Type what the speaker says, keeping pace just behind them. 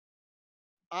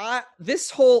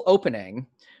This whole opening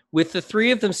with the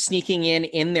three of them sneaking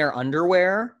in their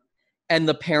underwear and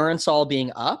the parents all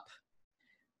being up.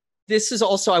 This is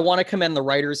also, I want to commend the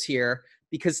writers here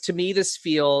because to me, this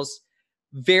feels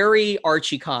very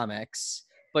Archie comics,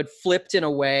 but flipped in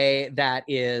a way that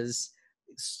is,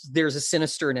 there's a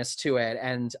sinisterness to it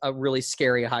and a really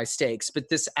scary high stakes. But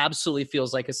this absolutely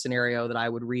feels like a scenario that I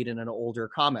would read in an older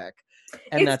comic.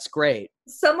 And that's great.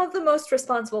 Some of the most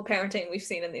responsible parenting we've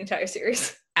seen in the entire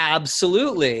series.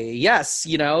 Absolutely. Yes.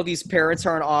 You know, these parents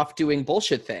aren't off doing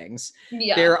bullshit things.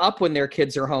 Yeah. They're up when their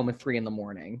kids are home at 3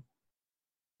 a.m.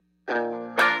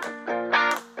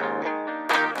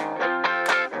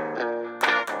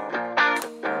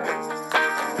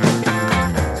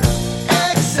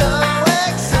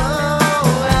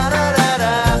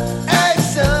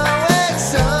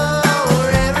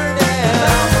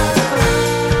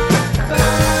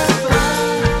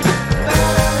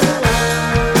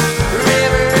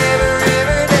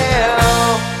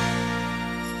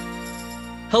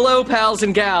 Hello, pals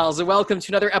and gals, and welcome to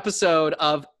another episode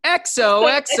of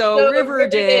XOXO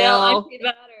Riverdale.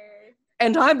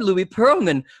 And I'm Louis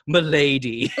Pearlman,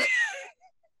 milady.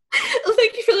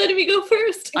 Thank you for letting me go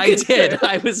first. I did.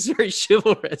 I was very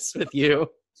chivalrous with you.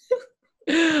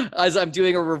 As I'm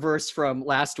doing a reverse from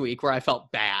last week where I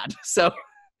felt bad. So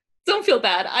don't feel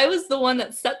bad. I was the one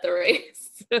that set the race.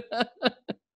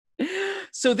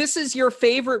 So this is your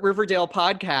favorite Riverdale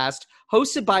podcast,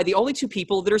 hosted by the only two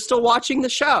people that are still watching the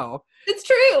show. It's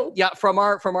true. Yeah, from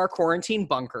our quarantine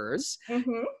bunkers.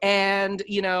 Mm-hmm. And,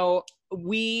 you know,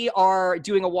 we are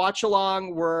doing a watch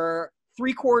along. We're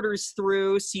 3/4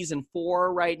 through season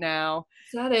 4 right now.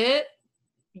 Is that it?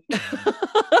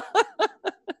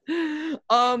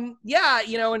 Yeah,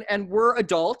 you know, and we're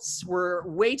adults. We're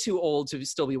way too old to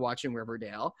still be watching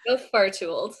Riverdale. We're far too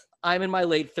old. I'm in my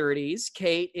late 30s.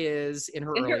 Kate is in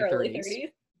her early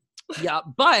 30s. Yeah,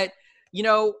 but, you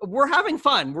know, we're having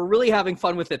fun. We're really having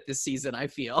fun with it this season, I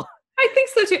feel. I think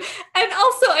so, too. And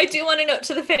also, I do want to note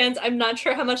to the fans, I'm not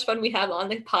sure how much fun we have on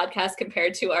the podcast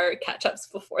compared to our catch-ups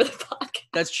before the podcast.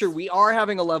 That's true. We are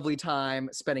having a lovely time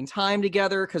spending time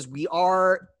together because we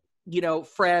are, you know,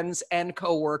 friends and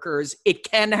coworkers. It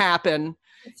can happen.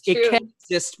 It can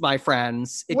exist, my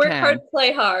friends. Work hard,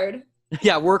 play hard.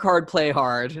 Yeah, work hard, play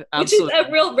hard. Absolutely. Which is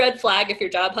a real red flag if you're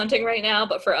job hunting right now,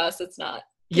 but for us, it's not.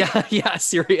 Yeah,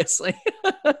 seriously.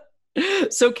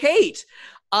 So, Kate,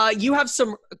 you have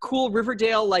some cool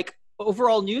Riverdale, like,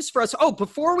 overall news for us. Oh,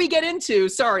 before we get into,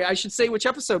 sorry, I should say which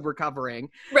episode we're covering.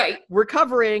 Right. We're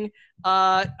covering,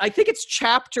 I think it's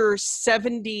chapter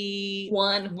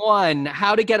 71,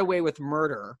 How to Get Away with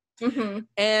Murder. Mm-hmm.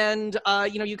 And,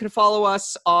 you know, you can follow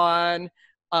us on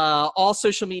all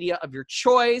social media of your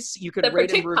choice. You could rate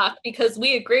TikTok because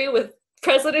we agree with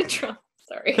President Trump.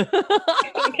 Sorry.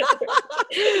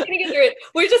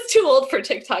 We're just too old for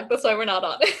TikTok. That's why we're not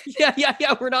on it.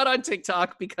 Yeah. We're not on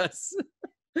TikTok because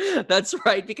that's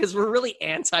right. Because we're really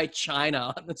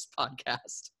anti-China on this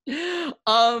podcast.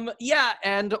 Yeah.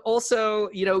 And also,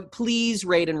 you know, please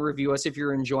rate and review us if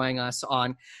you're enjoying us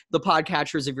on the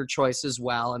podcatchers of your choice as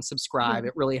well, and subscribe. Mm-hmm.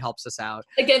 It really helps us out.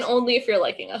 Again, only if you're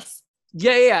liking us.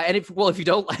 Yeah. And if you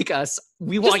don't like us,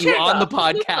 we want you on the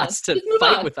podcast to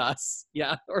fight with us.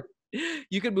 Yeah. Or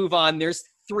you can move on. There's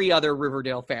 3 other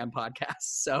Riverdale fan podcasts.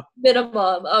 So minimum.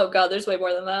 Oh God, there's way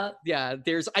more than that. Yeah.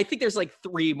 I think there's like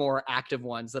 3 more active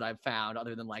ones that I've found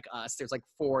other than like us. There's like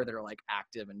 4 that are like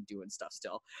active and doing stuff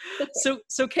still. Okay.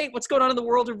 So Kate, what's going on in the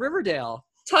world of Riverdale?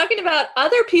 Talking about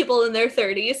other people in their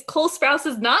 30s, Cole Sprouse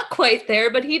is not quite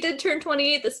there, but he did turn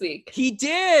 28 this week. He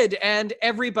did, and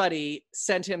everybody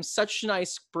sent him such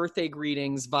nice birthday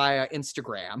greetings via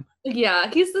Instagram. Yeah,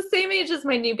 he's the same age as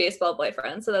my new baseball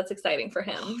boyfriend, so that's exciting for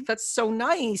him. Oh, that's so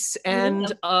nice.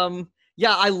 And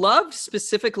yeah, I loved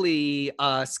specifically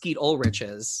Skeet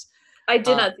Ulrich's. I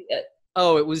did not see it.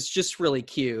 Oh, it was just really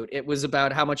cute. It was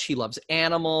about how much he loves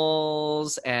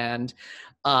animals and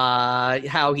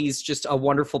how he's just a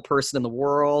wonderful person in the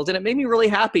world, and it made me really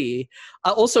happy.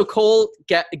 Also, Cole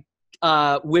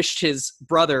wished his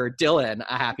brother Dylan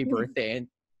a happy birthday and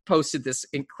posted this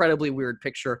incredibly weird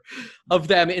picture of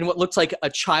them in what looks like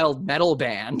a child metal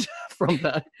band from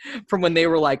when they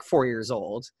were like 4 years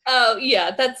old. Oh yeah,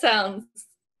 that sounds.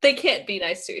 They can't be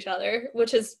nice to each other,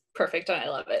 which is perfect, and I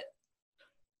love it.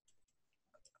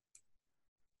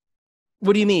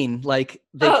 What do you mean? Like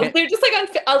they're just like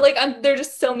they're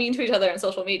just so mean to each other on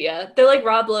social media. They're like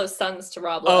Rob Lowe's sons to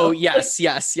Rob Lowe. Oh yes,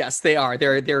 they are.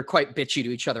 They're quite bitchy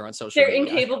to each other on social media. They're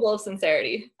incapable of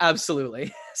sincerity.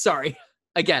 Absolutely. Sorry,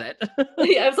 I get it.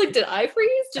 Yeah, I was like, did I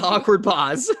freeze? Awkward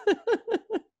pause.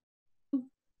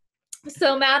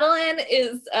 So Madeline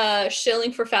is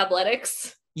shilling for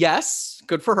Fabletics. Yes,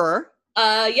 good for her.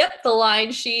 Yep, the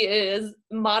line she is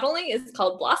modeling is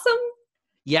called Blossom.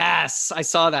 Yes, I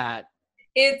saw that.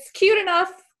 It's cute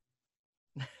enough.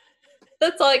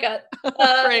 That's all I got.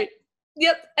 Uh, Great.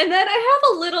 Yep. And then I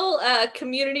have a little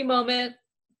community moment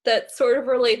that sort of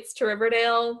relates to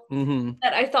Riverdale Mm-hmm.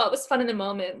 that I thought was fun in the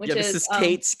moment, which Yeah, this is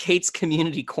is Kate's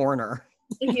community corner.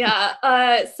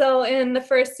 yeah. So in the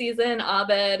first season,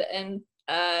 Abed and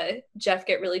Jeff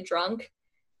get really drunk,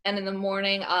 and in the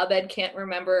morning, Abed can't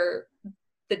remember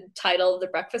the title of the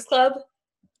Breakfast Club,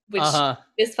 which Uh-huh.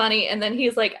 is funny. And then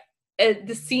he's like,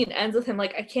 the scene ends with him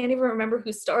like, I can't even remember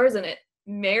who stars in it.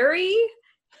 Mary?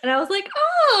 And I was like,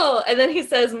 oh. And then he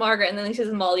says Margaret, and then he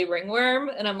says Molly Ringworm,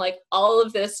 and I'm like, all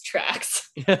of this tracks.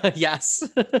 Yes.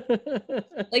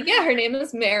 Like, yeah, her name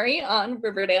is Mary on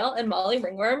Riverdale, and Molly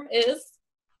Ringworm is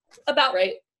about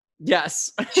right.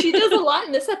 Yes. She does a lot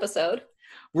in this episode.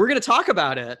 We're going to talk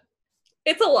about it.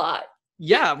 It's a lot.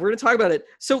 Yeah, we're going to talk about it.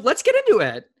 So let's get into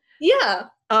it. Yeah.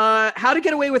 How to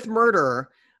Get Away with Murder.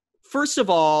 First of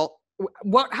all,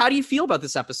 how do you feel about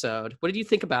this episode? What did you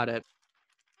think about it?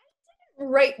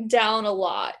 Write down a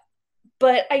lot,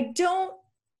 but I don't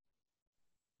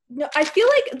know. I feel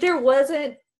like there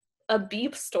wasn't a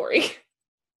beep story.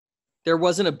 There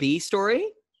wasn't a B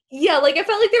story? Yeah, like I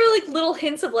felt like there were like little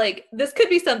hints of like this could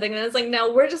be something, and it's like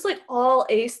no, we're just like all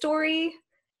A story,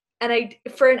 and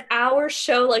for an hour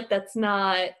show like that's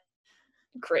not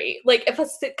great. Like if a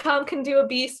sitcom can do a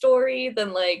B story,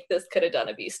 then like this could have done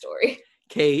a B story.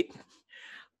 Kate,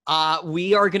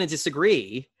 we are going to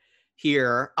disagree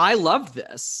here. I loved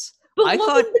this. But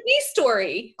what was the B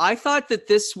story? I thought that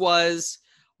this was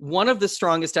one of the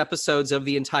strongest episodes of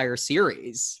the entire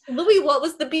series. Louis, what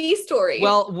was the B story?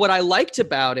 Well, what I liked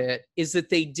about it is that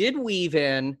they did weave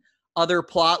in other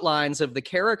plot lines of the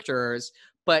characters,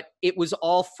 but it was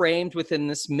all framed within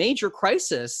this major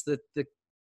crisis that the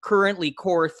currently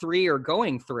core three are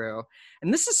going through.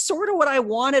 And this is sort of what I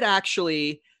wanted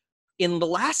actually in the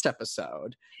last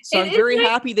episode. So I'm very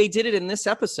happy they did it in this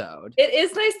episode. It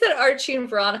is nice that Archie and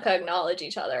Veronica acknowledge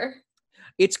each other.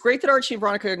 It's great that Archie and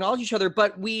Veronica acknowledge each other,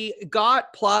 but we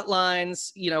got plot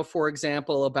lines, for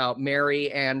example, about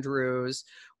Mary Andrews.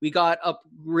 We got a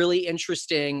really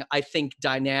interesting, I think,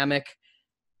 dynamic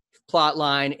plot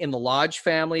line in the Lodge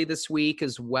family this week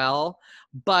as well.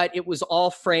 But it was all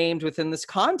framed within this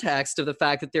context of the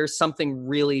fact that there's something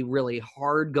really, really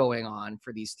hard going on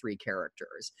for these three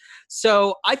characters.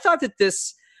 So I thought that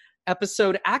this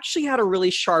episode actually had a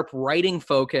really sharp writing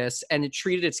focus, and it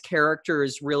treated its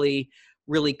characters really,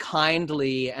 really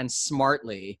kindly and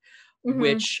smartly,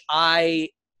 which I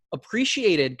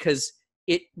appreciated because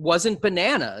it wasn't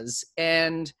bananas.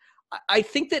 And I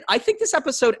think this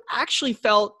episode actually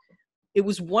it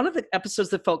was one of the episodes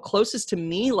that felt closest to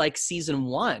me like season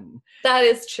one. That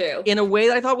is true. In a way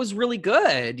that I thought was really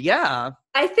good. Yeah.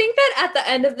 I think that at the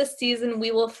end of the season,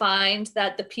 we will find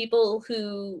that the people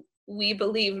who we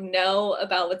believe know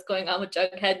about what's going on with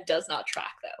Jughead does not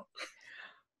track, though.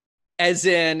 As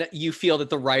in, you feel that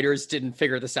the writers didn't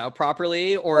figure this out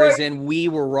properly, or as in, we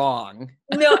were wrong?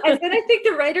 No, and then I think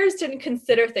the writers didn't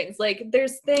consider things. Like,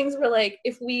 there's things where, like,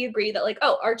 if we agree that, like,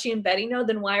 oh, Archie and Betty know,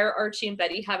 then why are Archie and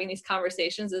Betty having these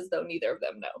conversations as though neither of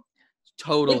them know?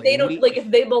 Totally. Like, they don't, like,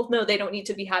 if they both know, they don't need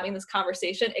to be having this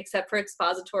conversation, except for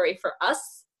expository for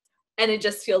us. And it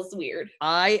just feels weird.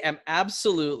 I am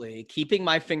absolutely keeping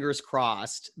my fingers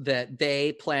crossed that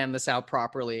they plan this out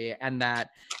properly and that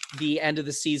the end of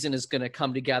the season is going to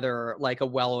come together like a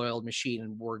well-oiled machine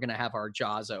and we're going to have our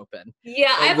jaws open.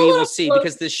 Yeah, we will see,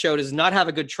 because this show does not have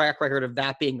a good track record of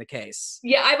that being the case.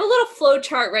 Yeah, I have a little flow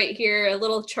chart right here, a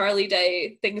little Charlie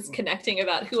Day things connecting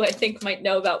about who I think might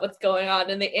know about what's going on.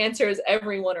 And the answer is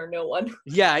everyone or no one.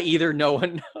 Yeah, either no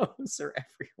one knows or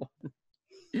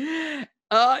everyone.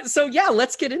 So yeah,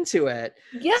 let's get into it.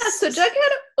 Yeah, so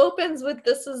Jughead opens with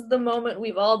 "This is the moment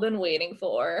we've all been waiting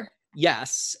for."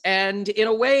 Yes, and in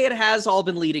a way, it has all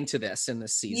been leading to this in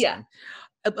this season. Yeah,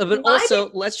 but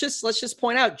also let's just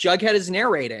point out Jughead is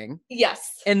narrating.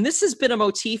 Yes, and this has been a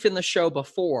motif in the show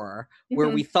before, where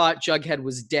we thought Jughead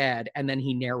was dead, and then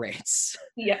he narrates.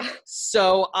 Yeah.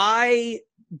 So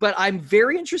But I'm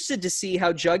very interested to see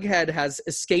how Jughead has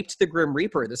escaped the Grim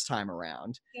Reaper this time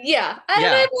around. Yeah. I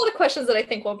have a lot of questions that I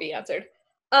think won't be answered.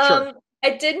 Sure.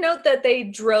 I did note that they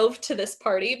drove to this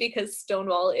party because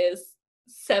Stonewall is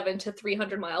 700 to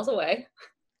 300 miles away.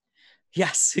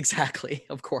 Yes, exactly.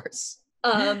 Of course.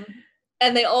 And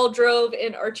they all drove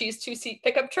in Archie's 2-seat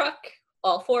pickup truck,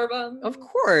 all four of them. Of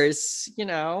course,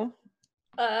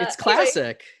 it's classic.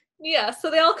 Anyway, yeah, so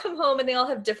they all come home and they all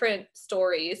have different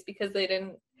stories because they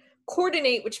didn't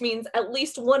coordinate, which means at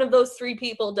least one of those three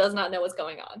people does not know what's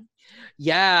going on.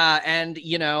 Yeah, and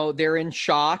they're in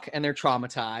shock and they're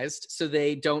traumatized, so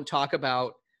they don't talk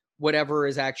about whatever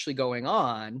is actually going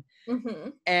on. Mm-hmm.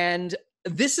 And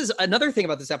this is another thing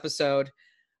about this episode.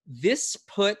 This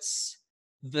puts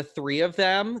the three of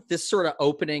them, this sort of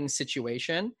opening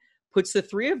situation, puts the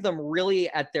three of them really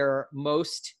at their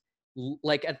most,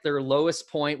 like at their lowest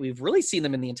point. We've really seen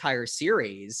them in the entire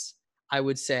series, I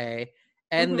would say.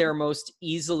 And they're most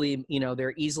easily,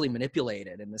 they're easily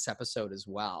manipulated in this episode as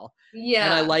well. Yeah.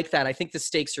 And I like that. I think the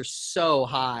stakes are so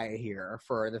high here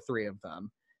for the three of them.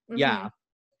 Mm-hmm. Yeah.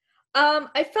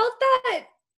 I felt that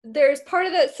there's part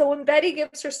of that. So when Betty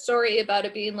gives her story about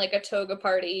it being like a toga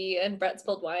party and Brett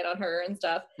spilled wine on her and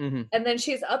stuff, and then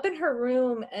she's up in her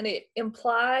room and it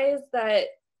implies that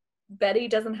Betty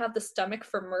doesn't have the stomach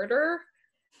for murder,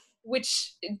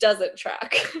 which doesn't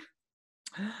track.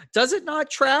 Does it not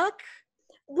track?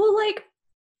 Well, like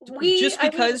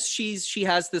she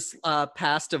has this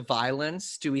past of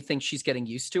violence, do we think she's getting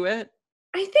used to it?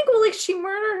 I think like she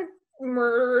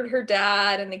murdered her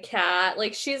dad and the cat.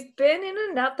 Like she's been in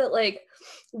enough that like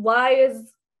why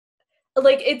is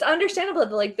like it's understandable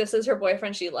that like this is her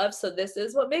boyfriend she loves, so this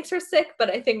is what makes her sick, but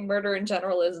I think murder in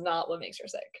general is not what makes her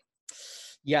sick.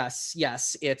 Yes,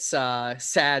 it's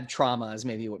sad trauma is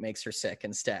maybe what makes her sick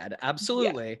instead.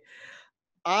 Absolutely.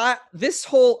 Yeah. This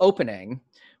whole opening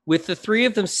with the three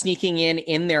of them sneaking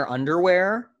in their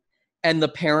underwear and the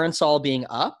parents all being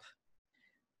up,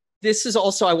 this is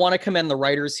also, I want to commend the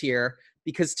writers here,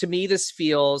 because to me this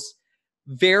feels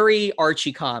very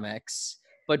Archie comics,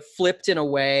 but flipped in a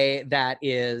way that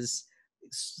is,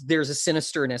 there's a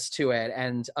sinisterness to it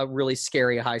and a really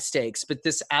scary high stakes. But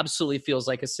this absolutely feels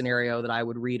like a scenario that I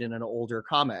would read in an older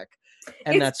comic.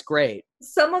 And that's great.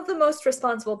 Some of the most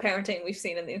responsible parenting we've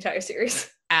seen in the entire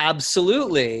series.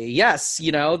 Absolutely. Yes.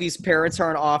 These parents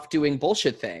aren't off doing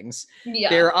bullshit things. Yeah.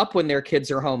 They're up when their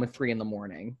kids are home at 3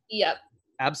 a.m. Yep.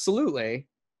 Absolutely.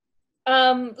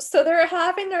 So they're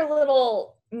having their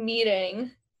little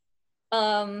meeting,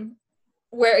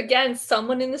 where again,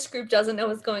 someone in this group doesn't know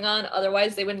what's going on.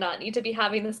 Otherwise they would not need to be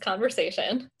having this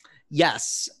conversation.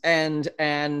 Yes. And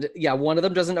yeah, one of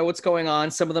them doesn't know what's going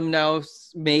on. Some of them know,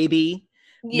 maybe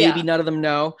none of them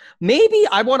know. Maybe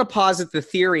I want to posit the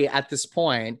theory at this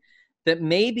point that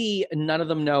maybe none of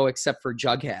them know except for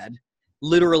Jughead.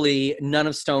 Literally none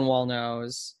of Stonewall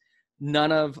knows.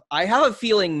 I have a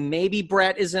feeling maybe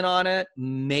Brett isn't on it.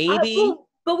 Maybe.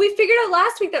 But we figured out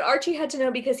last week that Archie had to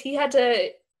know because he had to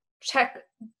check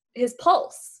his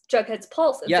pulse, Jughead's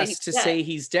pulse. And say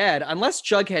he's dead. Unless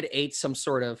Jughead ate some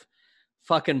sort of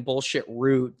fucking bullshit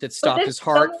root that stopped his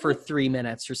heart for 3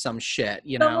 minutes or some shit,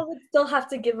 Someone would still have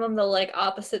to give him the like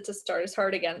opposite to start his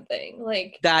heart again thing.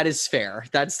 Like that is fair.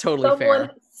 That's totally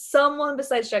fair. Someone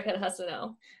besides Jughead has to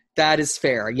know. That is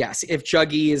fair. Yes, if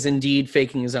Juggy is indeed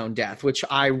faking his own death, which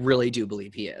I really do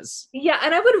believe he is. Yeah,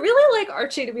 and I would really like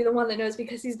Archie to be the one that knows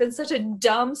because he's been such a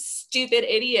dumb, stupid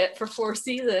idiot for 4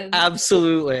 seasons.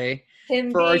 Absolutely.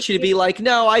 For Archie to be like,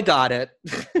 no, I got it.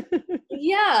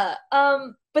 Yeah.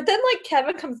 But then like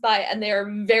Kevin comes by and they're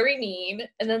very mean,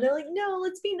 and then they're like, no,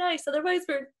 let's be nice, otherwise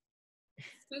we're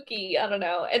spooky. I don't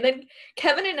know. And then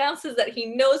Kevin announces that he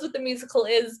knows what the musical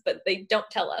is, but they don't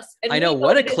tell us. And I know,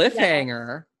 what a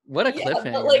cliffhanger. What a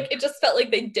cliffhanger. But like it just felt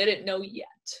like they didn't know yet.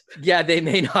 Yeah, they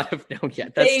may not have known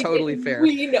yet. That's totally fair.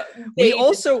 We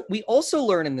also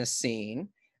learn in this scene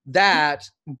that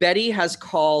Betty has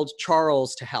called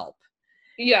Charles to help.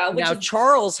 Yeah. Now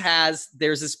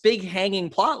there's this big hanging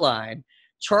plot line.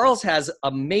 Charles has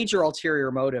a major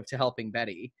ulterior motive to helping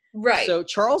Betty. Right. So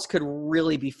Charles could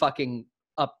really be fucking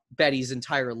up Betty's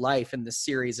entire life in this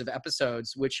series of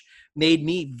episodes, which made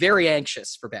me very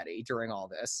anxious for Betty during all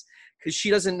this, because she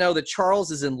doesn't know that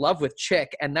Charles is in love with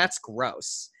Chick, and that's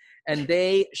gross. And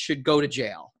they should go to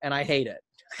jail, and I hate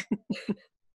it.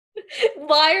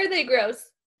 Why are they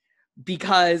gross?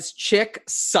 Because Chick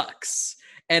sucks.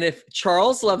 And if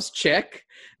Charles loves Chick,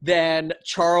 then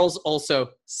Charles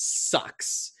also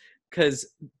sucks, because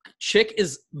Chick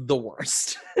is the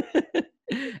worst.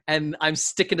 And I'm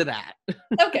sticking to that.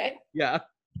 Okay. Yeah.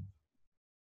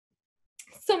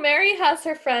 So Mary has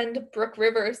her friend Brooke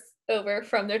Rivers over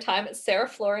from their time at Sarah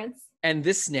Florence. And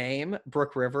this name,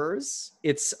 Brooke Rivers,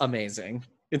 it's amazing.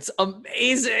 It's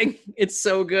amazing. It's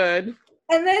so good.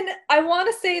 And then I want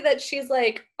to say that she's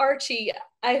like, Archie,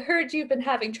 I heard you've been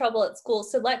having trouble at school,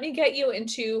 so let me get you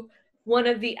into one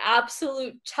of the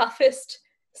absolute toughest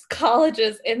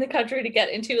colleges in the country to get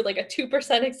into, like a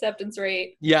 2% acceptance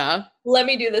rate. Yeah. Let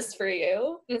me do this for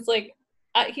you. And it's like,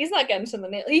 He's not getting into the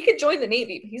naval. He could join the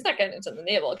Navy, but he's not getting into the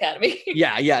Naval Academy.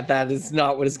 Yeah, that is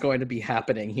not what is going to be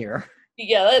happening here.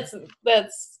 Yeah,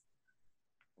 that's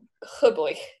oh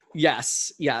boy.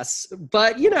 Yes.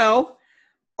 But, you know,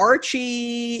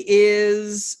 Archie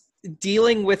is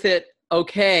dealing with it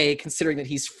okay, considering that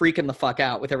he's freaking the fuck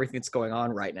out with everything that's going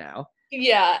on right now.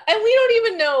 Yeah, and we don't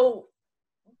even know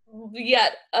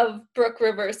yet of Brooke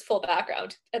Rivers' full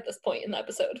background at this point in the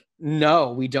episode.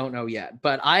 No, we don't know yet.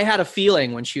 But I had a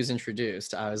feeling when she was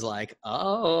introduced. I was like,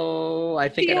 oh, I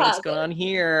think I know what's going on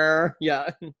here.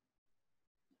 Yeah.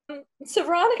 So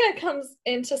Veronica comes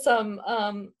into some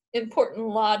important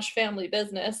Lodge family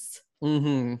business,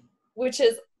 which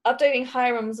is updating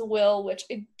Hiram's will, which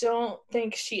I don't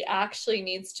think she actually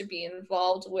needs to be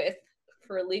involved with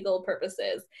for legal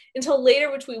purposes until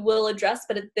later, which we will address.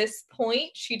 But at this point,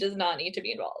 she does not need to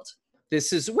be involved.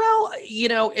 This is, well, you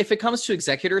know, if it comes to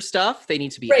executor stuff, they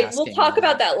need to be right. Asking we'll talk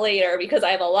about that later because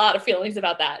I have a lot of feelings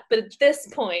about that. But at this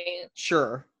point,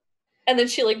 sure. And then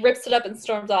she like rips it up and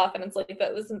storms off, and it's like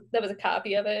that was a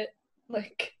copy of it.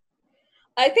 Like,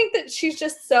 I think that she's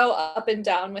just so up and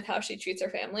down with how she treats her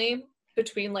family.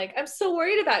 Between like, I'm so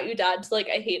worried about you, Dad, to like,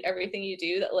 I hate everything you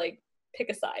do. That like, pick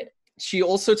a side. She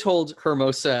also told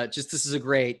Hermosa, just this is a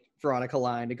great Veronica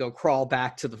line, to go crawl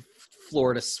back to the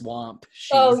Florida swamp.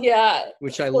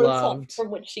 Which I loved.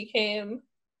 From which she came.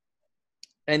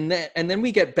 And then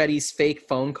we get Betty's fake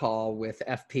phone call with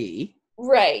FP.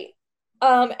 Right.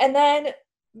 And then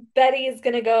Betty is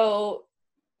going to go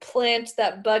plant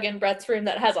that bug in Brett's room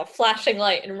that has a flashing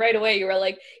light. And right away you were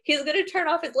like, he's going to turn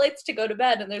off his lights to go to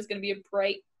bed. And there's going to be a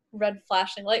bright red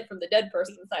flashing light from the dead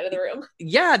person inside of the room.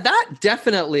 Yeah, that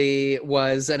definitely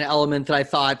was an element that I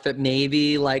thought that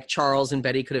maybe like Charles and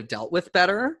Betty could have dealt with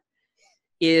better,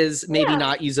 is maybe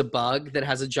not use a bug that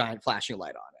has a giant flashing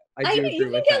light on it. I do agree you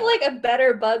can with get that. like a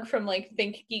better bug from like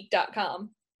thinkgeek.com.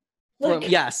 Like,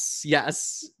 yes.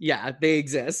 Yeah, they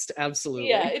exist. Absolutely.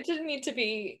 Yeah, it didn't need to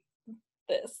be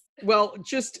this. Well,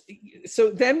 just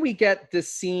so then we get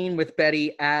this scene with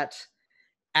Betty at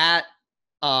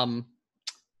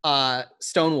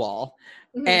Stonewall,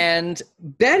 and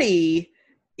Betty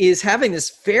is having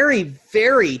this very,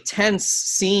 very tense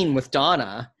scene with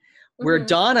Donna, where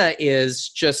Donna is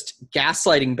just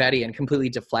gaslighting Betty and completely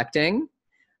deflecting.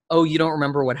 Oh, you don't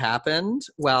remember what happened?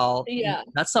 Well,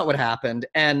 that's not what happened.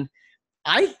 And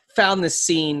I found this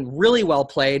scene really well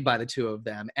played by the two of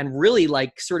them, and really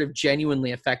like sort of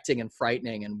genuinely affecting and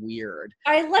frightening and weird.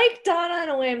 I like Donna in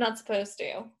a way I'm not supposed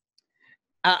to.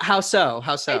 How so?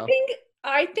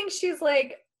 I think she's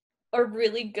like a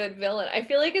really good villain. I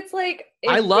feel like it's like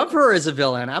I love her as a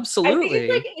villain. Absolutely. I think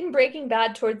it's like in Breaking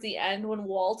Bad towards the end when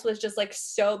Walt was just like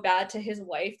so bad to his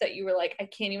wife that you were like, I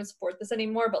can't even support this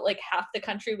anymore. But like half the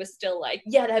country was still like,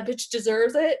 yeah, that bitch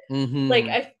deserves it.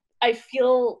 Like I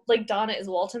feel like Donna is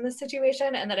Walt in this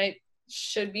situation, and that I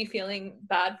should be feeling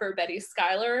bad for Betty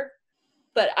Skyler.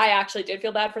 But I actually did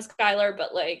feel bad for Skyler,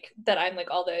 but like that I'm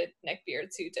like all the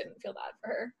neckbeards who didn't feel bad for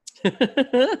her.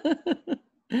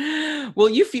 Well,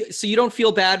 you don't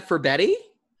feel bad for Betty?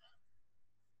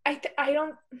 I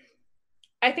don't.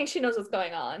 I think she knows what's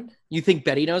going on. You think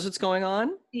Betty knows what's going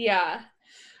on? Yeah.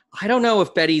 I don't know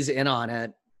if Betty's in on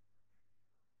it.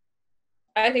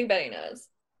 I think Betty knows.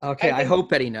 Okay, I hope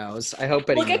Betty knows.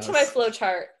 We'll get to my flow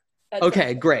chart.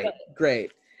 Okay, great.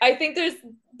 I think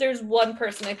there's one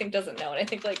person I think doesn't know, and I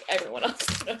think like everyone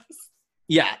else knows.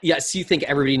 Yes, you think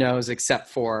everybody knows except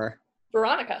for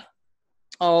Veronica.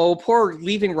 Oh, poor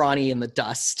leaving Ronnie in the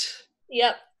dust.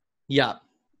 Yep.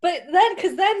 But then,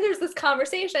 because then there's this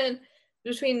conversation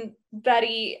between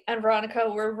Betty and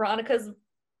Veronica where Veronica's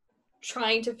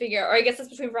trying to figure out, or I guess it's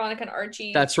between Veronica and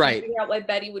Archie. That's right. Figure out why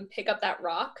Betty would pick up that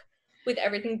rock with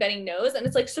everything Betty knows. And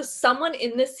it's like, so someone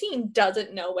in this scene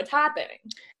doesn't know what's happening.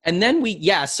 And then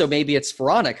so maybe it's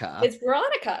Veronica. It's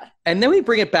Veronica. And then we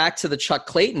bring it back to the Chuck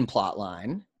Clayton plot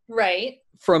line. Right.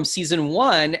 From season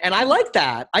 1. And I like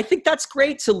that. I think that's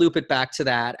great to loop it back to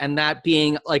that, and that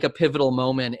being like a pivotal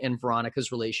moment in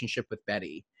Veronica's relationship with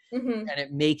Betty. And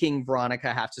it making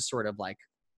Veronica have to sort of like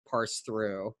parse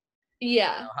through.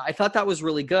 Yeah. You know, I thought that was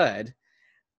really good.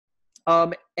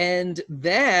 And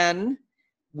then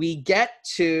we get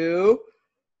to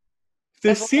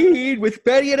the scene with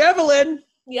Betty and Evelyn.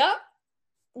 Yep.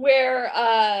 Where,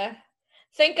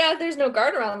 thank God there's no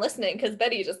guard around listening, because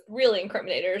Betty just really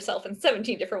incriminated herself in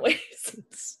 17 different ways.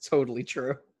 It's totally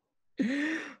true.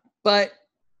 But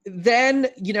then,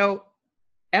 you know,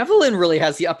 Evelyn really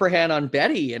has the upper hand on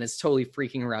Betty and is totally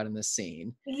freaking her out in this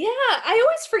scene. Yeah, I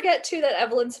always forget, too, that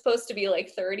Evelyn's supposed to be,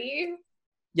 like, 30.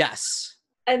 Yes.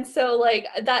 And so, like,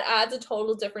 that adds a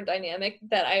total different dynamic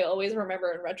that I always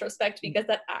remember in retrospect, because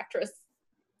that actress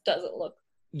doesn't look.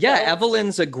 Yeah, well.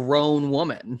 Evelyn's a grown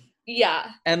woman.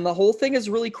 Yeah. And the whole thing is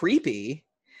really creepy.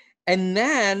 And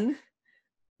then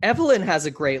Evelyn has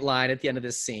a great line at the end of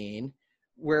this scene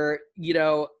where, you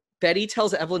know, Betty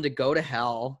tells Evelyn to go to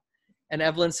hell. And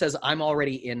Evelyn says, I'm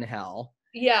already in hell.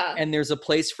 Yeah. And there's a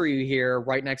place for you here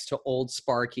right next to old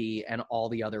Sparky and all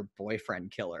the other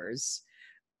boyfriend killers.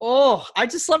 Oh, I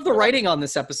just love the writing on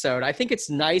this episode. I think it's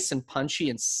nice and punchy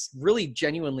and really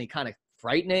genuinely kind of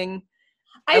frightening.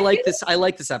 I like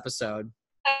this episode.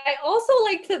 I also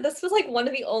liked that this was like one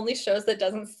of the only shows that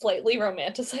doesn't slightly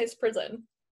romanticize prison.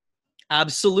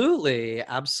 Absolutely.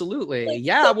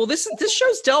 Yeah, well this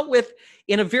show's dealt with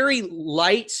in a very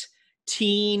light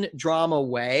teen drama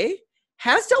way.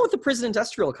 Has dealt with the prison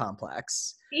industrial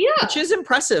complex. Yeah. Which is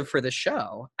impressive for the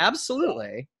show.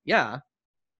 Absolutely. Yeah.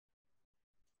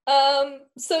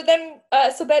 So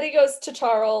Betty goes to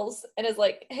Charles and is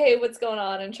like, hey, what's going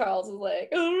on? And Charles is like,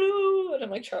 oh, and I'm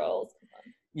like, Charles.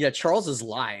 Yeah, Charles is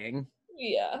lying.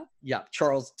 Yeah. Yeah,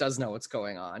 Charles does know what's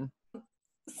going on.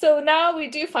 So now we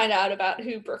do find out about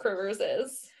who Brooke Rivers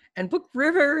is. And Brooke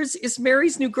Rivers is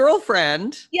Mary's new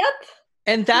girlfriend. Yep.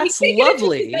 And that's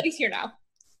lovely. Betty's here now.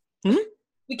 Hmm?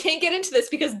 We can't get into this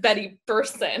because Betty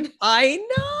bursts in. I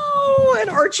know! And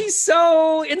Archie's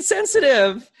so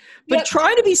insensitive, but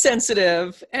trying to be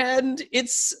sensitive. And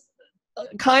it's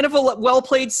kind of a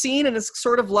well-played scene, and it's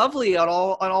sort of lovely on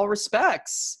all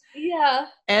respects. Yeah.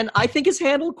 And I think it's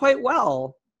handled quite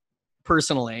well,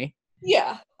 personally.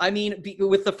 Yeah. I mean,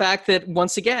 with the fact that,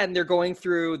 once again, they're going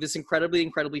through this incredibly,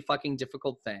 incredibly fucking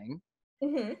difficult thing.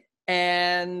 Mm-hmm.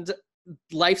 And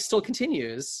life still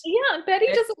continues. Yeah, Betty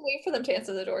doesn't wait for them to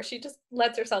answer the door. She just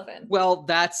lets herself in. Well,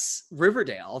 that's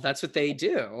Riverdale. That's what they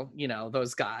do, you know,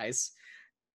 those guys.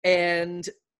 And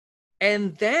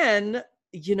then,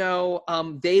 you know,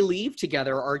 they leave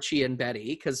together, Archie and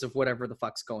Betty, because of whatever the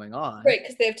fuck's going on. Right,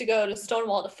 because they have to go to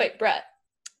Stonewall to fight Brett.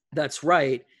 That's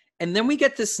right. And then we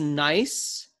get this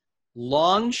nice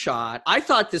long shot. I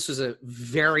thought this was a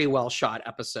very well shot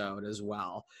episode as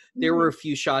well. There were a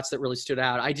few shots that really stood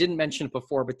out. I didn't mention it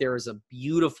before, but there is a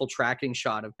beautiful tracking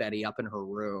shot of Betty up in her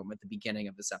room at the beginning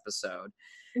of this episode.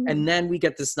 Mm-hmm. And then we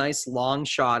get this nice long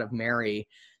shot of Mary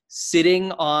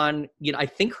sitting on, you know, I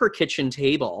think her kitchen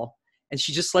table, and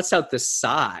she just lets out this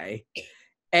sigh.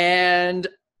 And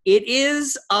it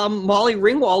is Molly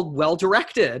Ringwald well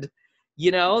directed.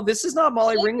 You know, this is not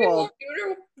Molly Ringwald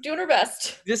doing her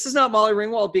best. This is not Molly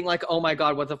Ringwald being like, oh my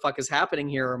God, what the fuck is happening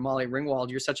here? Or Molly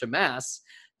Ringwald, you're such a mess.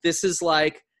 This is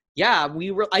like, yeah,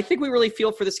 I think we really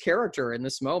feel for this character in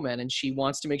this moment. And she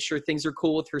wants to make sure things are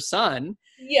cool with her son.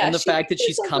 Yeah. And the fact that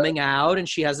she's coming out and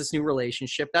she has this new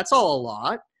relationship, that's all a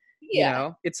lot. Yeah. You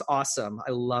know, it's awesome.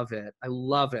 I love it.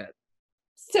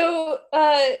 So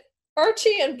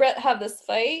Archie and Brett have this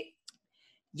fight.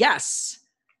 Yes.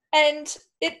 And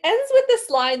it ends with this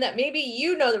line that maybe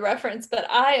you know the reference, but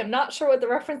I am not sure what the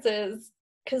reference is,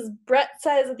 because Brett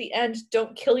says at the end,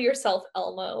 don't kill yourself,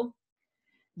 Elmo.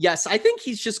 Yes, I think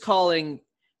he's just calling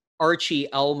Archie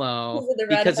Elmo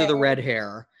because of the red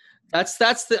hair. That's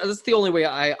the only way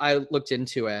I looked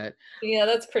into it. Yeah,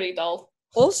 that's pretty dull.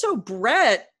 Also,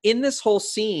 Brett, in this whole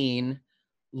scene,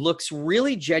 looks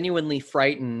really genuinely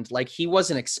frightened, like he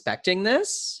wasn't expecting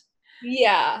this.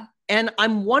 Yeah. And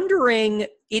I'm wondering,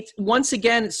 once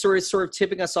again, it's sort of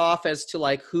tipping us off as to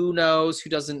like, who knows, who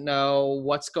doesn't know,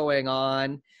 what's going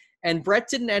on. And Brett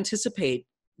didn't anticipate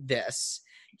this.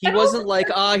 He wasn't like,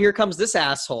 here comes this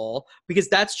asshole, because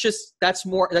that's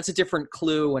a different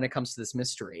clue when it comes to this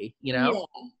mystery, you know?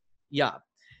 Yeah.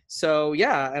 So,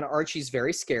 yeah, and Archie's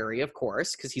very scary, of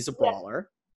course, because he's a brawler.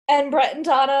 And Brett and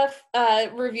Donna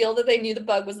revealed that they knew the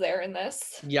bug was there in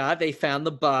this. Yeah, they found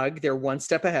the bug. They're one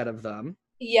step ahead of them.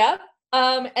 Yep.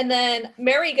 And then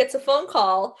Mary gets a phone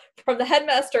call from the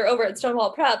headmaster over at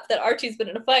Stonewall Prep that Archie's been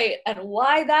in a fight, and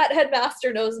why that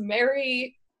headmaster knows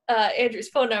Mary Andrews'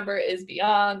 phone number is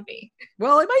beyond me.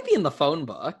 Well, it might be in the phone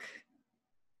book.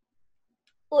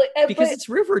 Well, because it's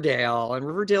Riverdale, and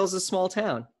Riverdale's a small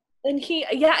town. And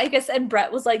I guess, and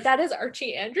Brett was like, that is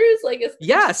Archie Andrews?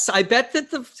 Yes, I bet that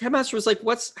the headmaster was like,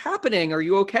 what's happening? Are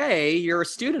you okay? You're a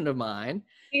student of mine.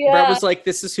 Yeah. Brett was like,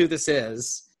 this is who this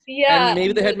is. Yeah. And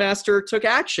maybe the headmaster took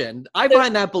action. I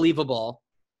find that believable.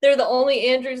 They're the only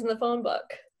Andrews in the phone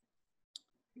book.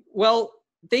 Well,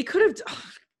 they could have...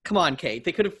 Come on, Kate.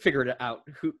 They could have figured it out.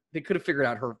 They could have figured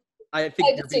out her... I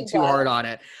think you're being too hard on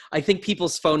it. I think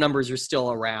people's phone numbers are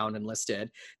still around and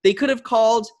listed. They could have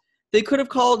called,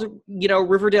 you know,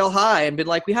 Riverdale High and been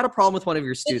like, we had a problem with one of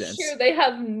your students. It's true. They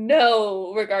have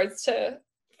no regards to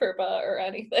FERPA or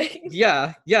anything.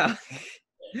 Yeah.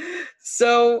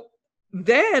 So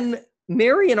then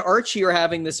Mary and Archie are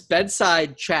having this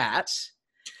bedside chat,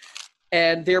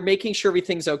 and they're making sure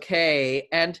everything's okay.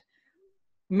 And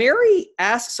Mary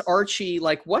asks Archie,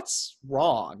 like, what's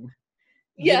wrong?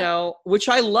 Yeah. You know, which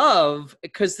I love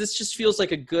because this just feels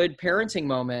like a good parenting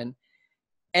moment.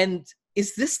 And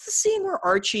is this the scene where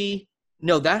Archie...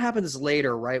 No, that happens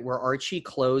later, right? Where Archie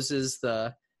closes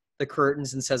the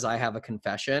curtains and says, I have a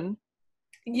confession.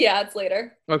 Yeah, it's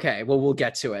later. Okay, well, we'll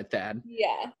get to it then.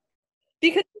 Yeah.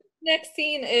 Because the next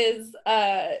scene is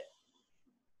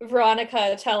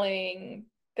Veronica telling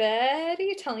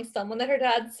someone that her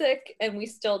dad's sick, and we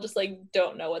still just like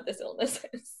don't know what this illness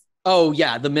is. Oh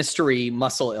yeah, the mystery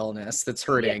muscle illness that's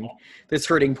hurting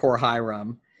poor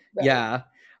Hiram. Right. Yeah.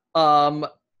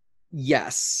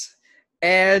 Yes.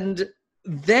 And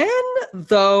then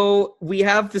though we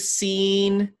have the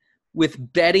scene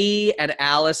with Betty and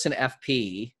Alice and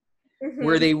FP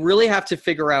where they really have to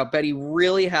figure out, Betty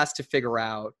really has to figure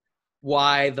out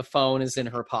why the phone is in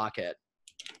her pocket.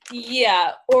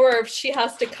 Yeah, or if she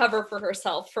has to cover for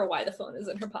herself for why the phone is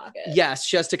in her pocket. Yes,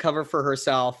 she has to cover for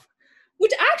herself.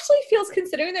 Which actually feels,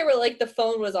 considering they were like the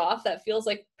phone was off, that feels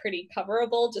like pretty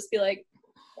coverable. Just be like,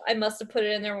 I must have put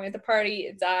it in there when we went to the party,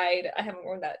 it died, I haven't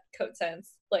worn that coat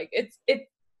since. Like,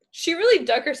 she really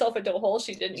dug herself into a hole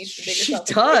she didn't need to dig herself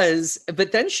into. She does,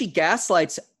 but then she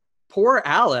gaslights poor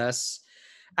Alice.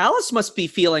 Alice must be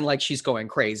feeling like she's going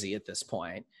crazy at this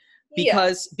point.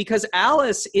 Because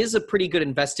Alice is a pretty good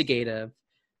investigative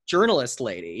journalist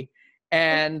lady,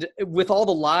 and with all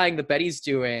the lying that Betty's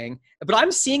doing, but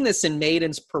I'm seeing this in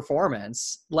Maiden's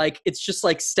performance. Like, it's just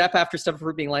like step after step of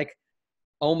her being like,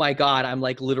 oh my God, I'm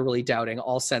like literally doubting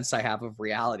all sense I have of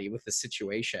reality with this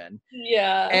situation.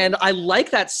 Yeah. And I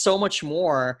like that so much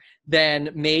more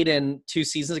than Maiden 2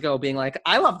 seasons ago being like,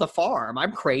 I love the farm,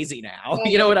 I'm crazy now.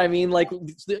 You know what I mean? Like,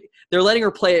 they're letting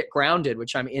her play it grounded,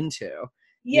 which I'm into.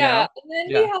 Yeah, and then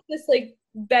we have this, like,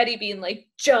 Betty being like,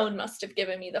 Joan must have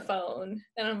given me the phone.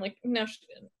 And I'm like, no, she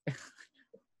didn't.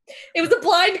 It was a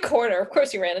blind corner. Of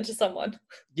course you ran into someone.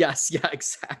 Yes, yeah,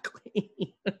 exactly.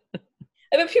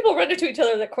 I mean, people run into each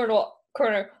other in that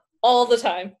corner all the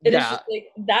time. It is just, like,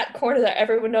 that corner that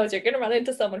everyone knows you're going to run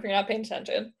into someone if you're not paying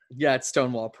attention. Yeah, it's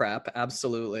Stonewall Prep,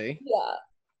 absolutely.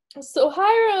 Yeah. So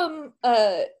Hiram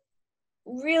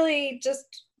really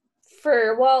just...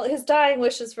 his dying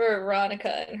wishes for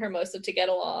Veronica and Hermosa to get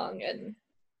along. And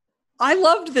I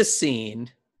loved this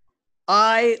scene.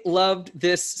 I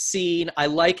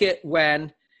like it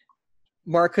when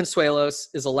Mark Consuelos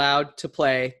is allowed to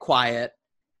play quiet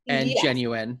and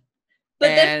genuine. But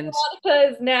then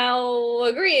Veronica is now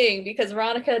agreeing because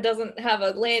Veronica doesn't have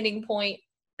a landing point.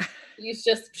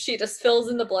 She just fills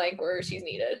in the blank where she's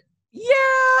needed. Yeah,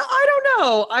 I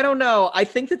don't know. I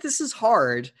think that this is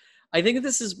hard. I think that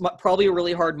this is probably a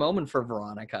really hard moment for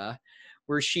Veronica,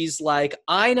 where she's like,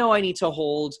 I know I need to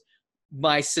hold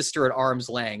my sister at arm's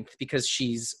length because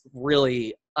she's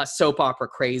really a soap opera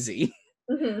crazy.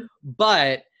 Mm-hmm.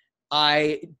 But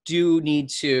I do need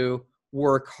to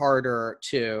work harder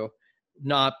to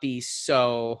not be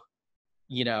so,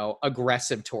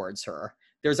 aggressive towards her.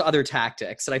 There's other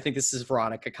tactics. And I think this is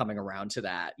Veronica coming around to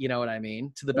that. You know what I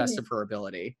mean? To the best of her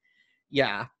ability.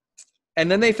 Yeah. And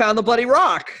then they found the bloody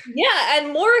rock. Yeah,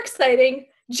 and more exciting,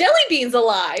 Jellybean's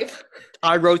alive.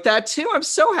 I wrote that too. I'm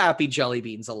so happy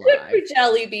Jellybean's alive. Good for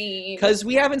Jellybean. Because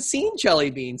we haven't seen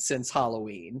Jellybean since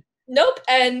Halloween. Nope,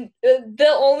 and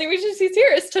the only reason she's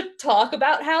here is to talk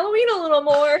about Halloween a little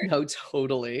more. No,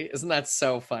 totally. Isn't that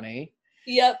so funny?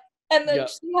 Yep. And then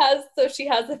she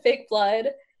has the fake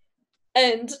blood.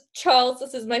 And Charles,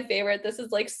 this is my favorite. This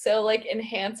is like so like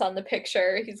enhance on the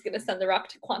picture. He's gonna send the rock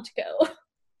to Quantico.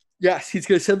 Yes, he's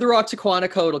going to send the rock to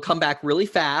Quantico. It'll come back really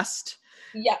fast.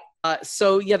 Yeah.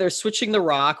 They're switching the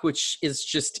rock, which is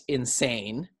just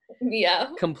insane. Yeah.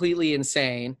 Completely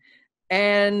insane.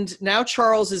 And now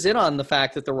Charles is in on the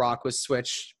fact that the rock was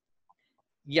switched.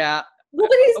 Yeah. Well,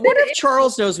 but I wonder if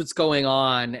Charles knows what's going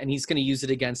on and he's going to use it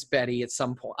against Betty at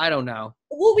some point. I don't know.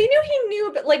 Well, we knew he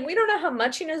knew, but like, we don't know how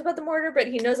much he knows about the murder, but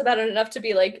he knows about it enough to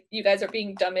be like, you guys are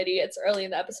being dumb idiots early in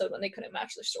the episode when they couldn't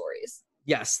match their stories.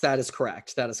 Yes, that is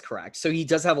correct. So he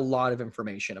does have a lot of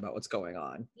information about what's going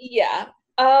on. Yeah.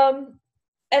 And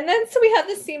then so we have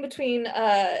this scene between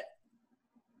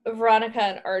Veronica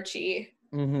and Archie,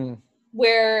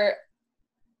 where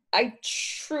I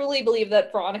truly believe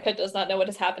that Veronica does not know what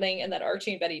is happening and that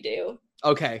Archie and Betty do.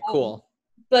 Okay, cool.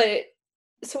 But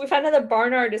so we find out that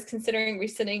Barnard is considering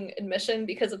rescinding admission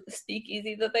because of the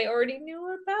speakeasy that they already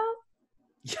knew about.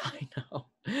 Yeah, I know.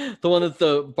 The one with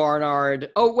the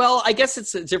Barnard. Oh, well, I guess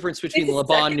it's a difference between It's a Le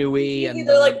Bon second Nuit speakeasy. and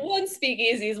They're like, one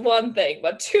speakeasy is one thing,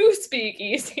 but two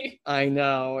speakeasy. I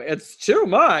know. It's too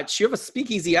much. You have a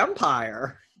speakeasy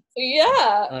empire.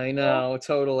 Yeah. I know,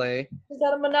 totally. Is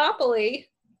that a monopoly?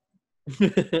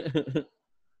 Hold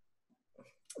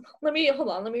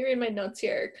on. Let me read my notes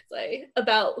here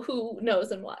about who knows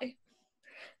and why.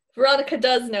 Veronica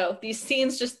does know these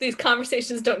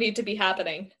conversations don't need to be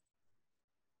happening.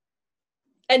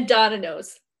 And Donna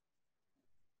knows.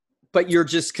 But you're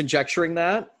just conjecturing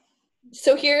that?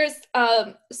 So here's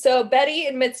so Betty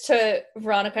admits to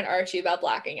Veronica and Archie about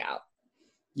blacking out.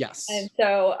 Yes. And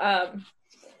so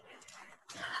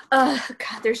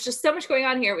God, there's just so much going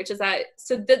on here, which is that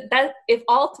if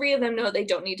all three of them know, they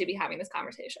don't need to be having this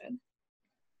conversation.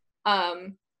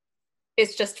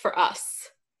 It's just for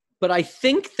us. But I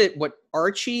think that what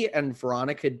Archie and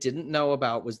Veronica didn't know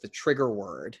about was the trigger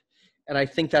word. And I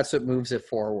think that's what moves it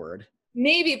forward.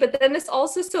 Maybe, but then this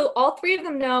also, so all three of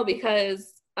them know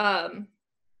because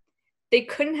they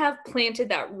couldn't have planted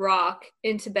that rock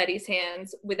into Betty's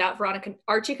hands without Veronica.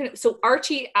 So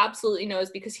Archie absolutely knows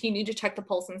because he knew to check the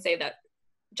pulse and say that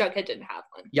Jughead didn't have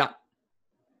one. Yeah.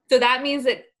 So that means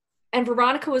that, and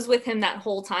Veronica was with him that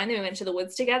whole time. They went to the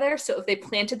woods together. So if they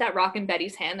planted that rock in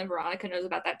Betty's hand, then Veronica knows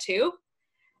about that too.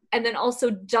 And then also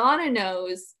Donna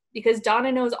knows, because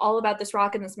Donna knows all about this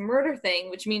rock and this murder thing,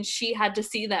 which means she had to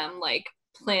see them like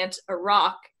plant a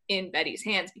rock in Betty's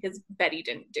hands because Betty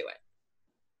didn't do it.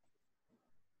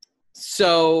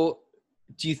 So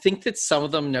do you think that some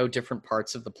of them know different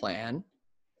parts of the plan?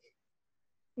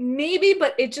 Maybe,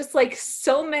 but it just like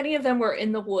so many of them were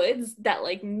in the woods that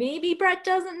like maybe Brett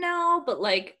doesn't know, but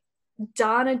like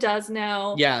Donna does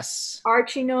know. Yes.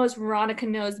 Archie knows, Veronica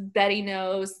knows, Betty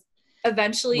knows.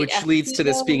 Eventually, which leads to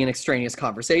this being an extraneous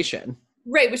conversation.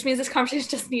 Right, which means this conversation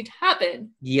doesn't need to happen.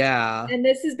 Yeah. And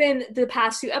this has been the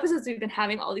past 2 episodes, we've been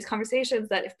having all these conversations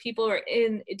that if people are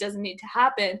in, it doesn't need to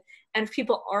happen. And if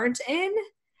people aren't in,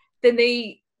 then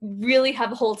they really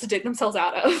have a hole to dig themselves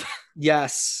out of.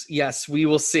 Yes, we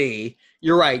will see.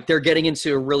 You're right. They're getting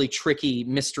into a really tricky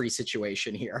mystery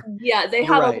situation here. Yeah, they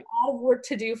have a lot of work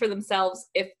to do for themselves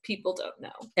if people don't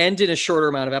know. And in a shorter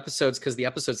amount of episodes because the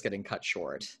episode's getting cut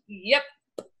short. Yep.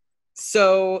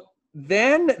 So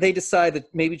then they decide that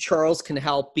maybe Charles can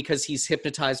help because he's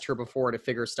hypnotized her before to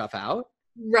figure stuff out.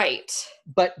 Right.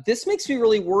 But this makes me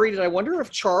really worried, and I wonder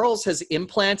if Charles has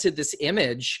implanted this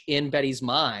image in Betty's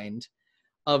mind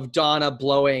of Donna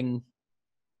blowing,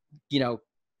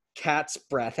 cat's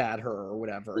breath at her or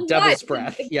whatever. What? Devil's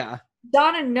breath. Yeah.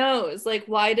 Donna knows. Like,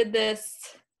 why did this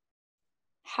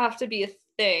have to be a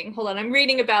thing? Hold on. I'm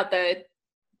reading about the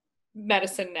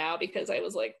medicine now because I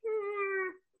was like,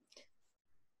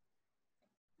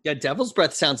 Yeah, devil's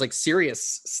breath sounds like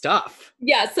serious stuff.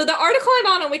 Yeah, so the article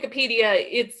I'm on Wikipedia,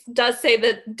 it does say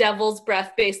that devil's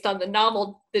breath, based on the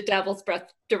novel The Devil's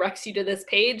Breath, directs you to this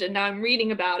page, and now I'm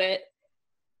reading about it.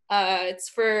 It's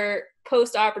for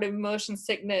post-operative motion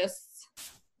sickness,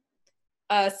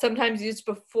 sometimes used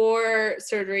before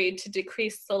surgery to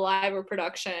decrease saliva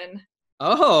production.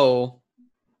 Oh.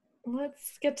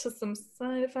 Let's get to some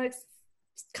side effects.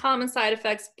 Common side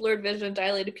effects: blurred vision,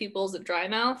 dilated pupils, and dry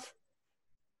mouth.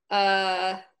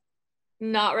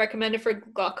 Not recommended for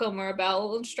glaucoma or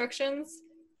bowel obstructions.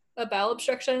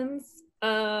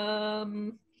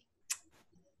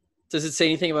 Does it say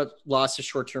anything about loss of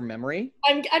short-term memory?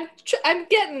 I'm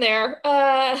getting there.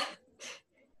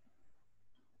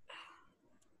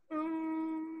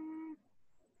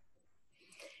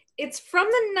 It's from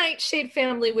the nightshade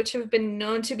family, which have been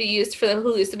known to be used for the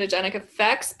hallucinogenic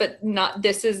effects, but not.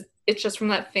 It's just from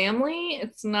that family.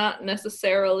 It's not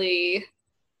necessarily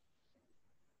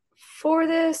for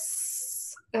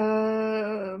this.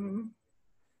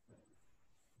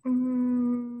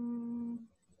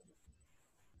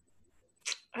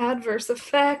 Adverse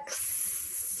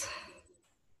effects,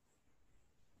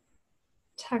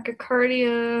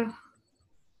 tachycardia,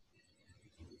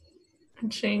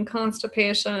 and chain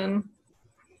constipation.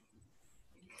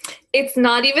 It's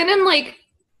not even in like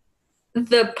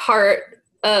the part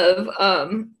of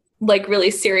like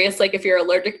really serious, like if you're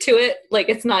allergic to it, like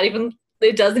it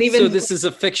doesn't even. So this is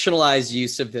a fictionalized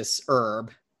use of this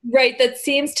herb. Right, that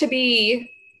seems to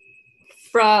be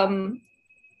from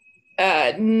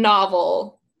a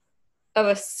novel of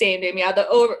a same name. Yeah, the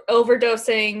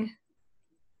overdosing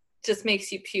just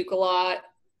makes you puke a lot.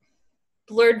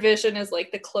 Blurred vision is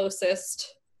like the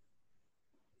closest.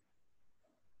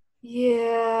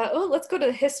 Yeah. Oh, let's go to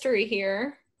the history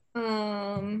here.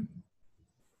 It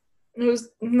was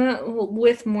not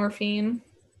with morphine.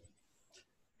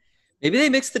 Maybe they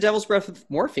mixed the devil's breath with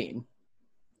morphine.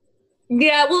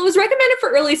 Yeah, well, it was recommended for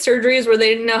early surgeries where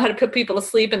they didn't know how to put people to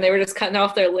sleep and they were just cutting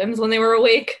off their limbs when they were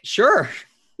awake. Sure.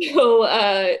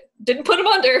 So, didn't put them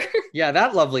under. Yeah,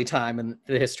 that lovely time in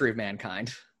the history of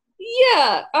mankind.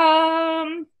 Yeah,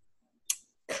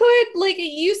 could, like,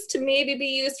 it used to maybe be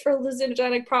used for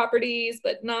hallucinogenic properties,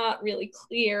 but not really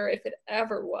clear if it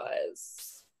ever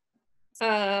was.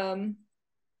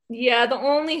 Yeah, the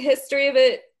only history of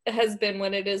it has been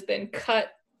when it has been cut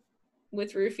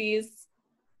with roofies.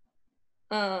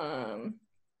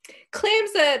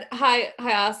 Claims that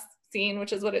hyoscine,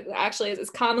 which is what it actually is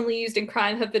commonly used in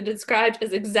crime, have been described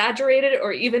as exaggerated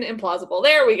or even implausible.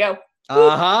 There we go.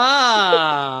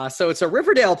 Aha! So it's a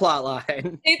Riverdale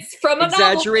plotline. It's from a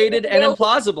exaggerated novel. and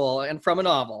implausible, and from a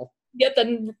novel. Yet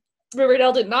then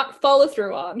Riverdale did not follow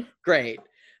through on. Great.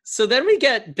 So then we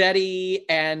get Betty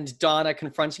and Donna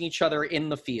confronting each other in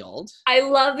the field. I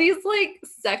love these like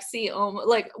sexy,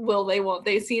 like will they, won't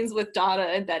they scenes with Donna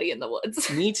and Betty in the woods.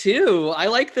 Me too. I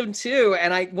like them too.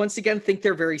 And I once again think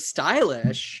they're very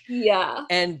stylish. Yeah.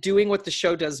 And doing what the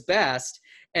show does best.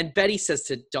 And Betty says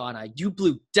to Donna, "You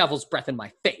blew devil's breath in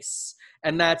my face."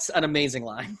 And that's an amazing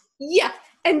line. Yeah.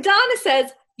 And Donna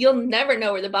says, "You'll never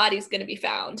know where the body's going to be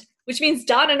found," which means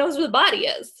Donna knows where the body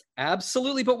is.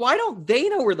 Absolutely. But why don't they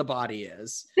know where the body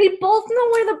is? They both know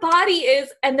where the body is,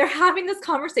 and they're having this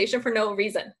conversation for no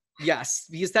reason. Yes,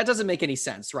 because that doesn't make any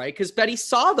sense, right? Because Betty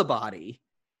saw the body.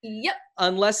 Yep.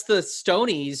 Unless the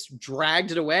Stonies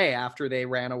dragged it away after they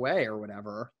ran away or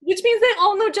whatever. Which means they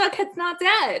all know Jughead's not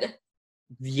dead.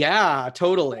 Yeah,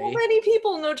 totally. So many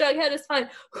people know Jughead is fine.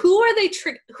 Who are they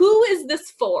who is this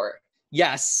for?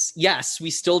 Yes, we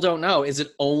still don't know. Is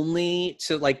it only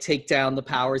to like take down the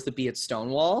powers that be at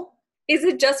Stonewall? Is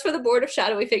it just for the Board of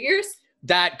Shadowy Figures?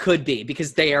 That could be,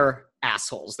 because they are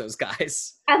assholes, those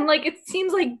guys. And like it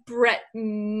seems like Brett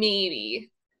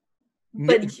maybe.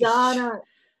 But Donna,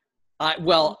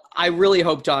 I really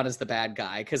hope Donna's the bad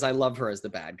guy, because I love her as the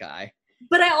bad guy.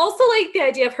 but I also like the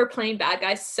idea of her playing bad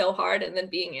guy so hard and then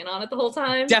being in on it the whole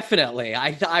time. Definitely.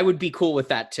 I would be cool with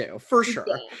that too, for sure.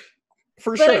 Yeah.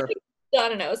 For but sure. I think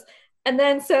Donna knows. And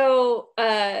then so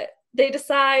the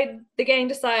gang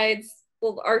decides,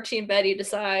 well, Archie and Betty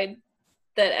decide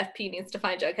that FP needs to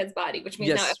find Jughead's body, which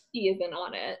means now FP isn't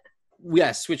on it.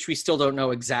 Yes, which we still don't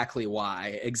know exactly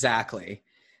why. Exactly.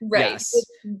 Right. Yes.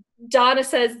 Donna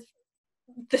says,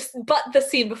 but the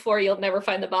scene before, "You'll never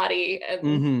find the body."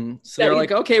 And so they're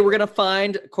like, okay, we're going to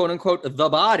find, quote unquote, the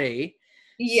body.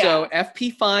 Yeah. So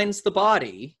FP finds the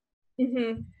body.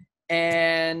 Mm-hmm.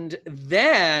 And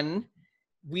then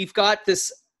we've got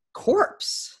this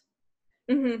corpse.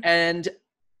 Mm-hmm. And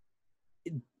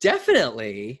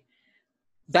definitely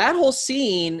that whole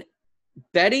scene,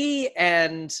 Betty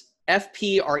and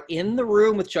FP are in the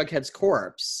room with Jughead's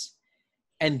corpse,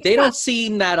 and they don't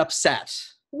seem that upset.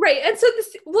 Right. And so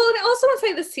and I also want to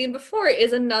say the scene before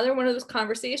is another one of those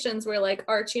conversations where like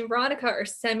Archie and Veronica are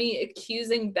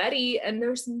semi-accusing Betty, and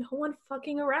there's no one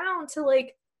fucking around to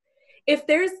like, if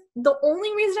there's, the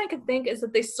only reason I could think is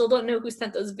that they still don't know who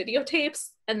sent those videotapes,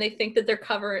 and they think that they're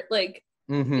covering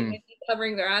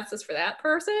their asses for that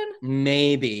person.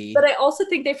 Maybe. But I also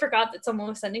think they forgot that someone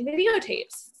was sending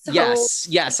videotapes. So,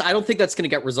 yes. I don't think that's going to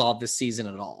get resolved this season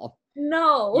at all.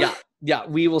 No. Yeah,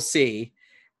 we will see.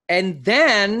 And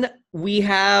then we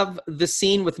have the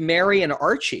scene with Mary and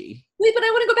Archie. Wait, but I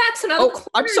want to go back. So now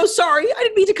I'm so sorry. I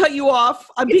didn't mean to cut you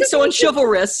off. I'm being so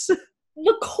unchivalrous.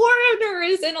 The coroner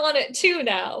is in on it too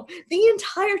now. The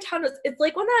entire town it's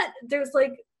like when there's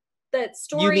like that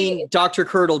story. You mean Dr.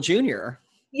 Curdle Jr.?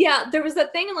 Yeah, there was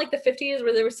that thing in like the 50s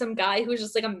where there was some guy who was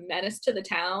just like a menace to the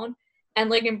town, and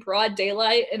like in broad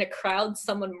daylight in a crowd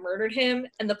someone murdered him,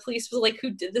 and the police was like,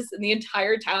 "Who did this?" And the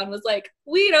entire town was like,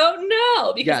 "We don't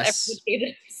know," because everyone hated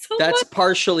him so That's much.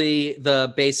 Partially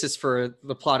the basis for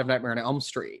the plot of Nightmare on Elm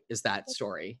Street is that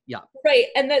story. Yeah. Right,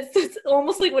 and that's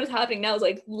almost like what is happening now is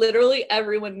like literally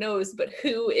everyone knows, but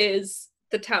who is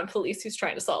the town police who's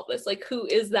trying to solve this? Like, who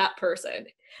is that person?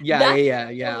 Yeah.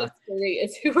 The story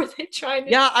is, who are they trying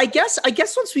to? Yeah, I guess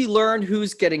once we learn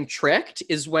who's getting tricked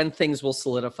is when things will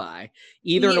solidify,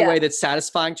 either in a way that's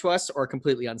satisfying to us or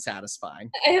completely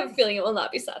unsatisfying. I have a feeling it will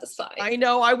not be satisfying. I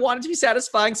know. I want it to be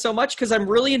satisfying so much because I'm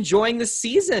really enjoying this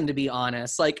season, to be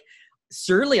honest. Like,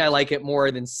 certainly I like it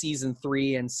more than season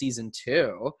 3 and season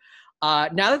 2. Now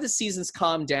that the season's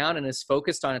calmed down and is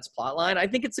focused on its plotline, I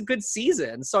think it's a good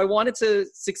season. So I want it to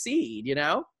succeed, you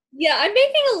know? Yeah, I'm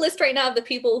making a list right now of the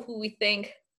people who we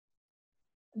think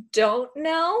don't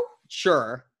know.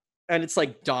 Sure. And it's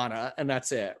like Donna, and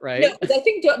that's it, right? No, I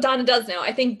think Donna does know.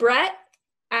 I think Brett,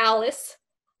 Alice,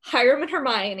 Hiram and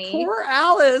Hermione. Poor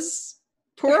Alice.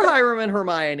 Poor Hiram and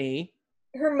Hermione.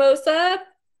 Hermosa.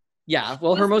 Yeah,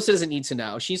 well, Hermosa doesn't need to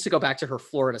know. She needs to go back to her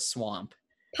Florida swamp.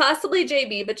 Possibly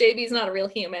JB, but JB's not a real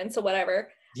human, so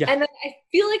whatever. Yeah. And then I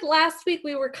feel like last week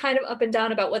we were kind of up and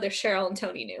down about whether Cheryl and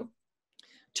Tony knew.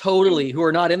 Totally, who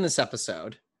are not in this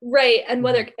episode. Right, and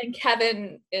whether and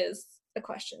Kevin is a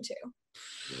question too.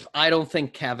 I don't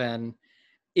think Kevin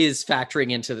is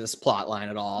factoring into this plot line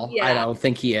at all. Yeah. I don't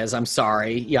think he is. I'm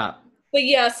sorry. Yeah. But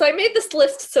yeah, so I made this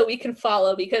list so we can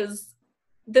follow because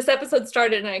this episode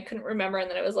started and I couldn't remember, and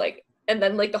then it was like, and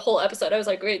then like the whole episode, I was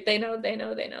like, great, they know.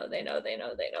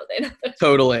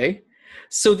 Totally.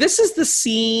 So this is the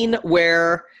scene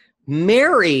where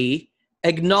Mary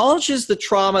acknowledges the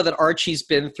trauma that Archie's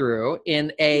been through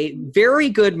in a very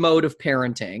good mode of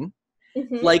parenting.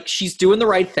 Like she's doing the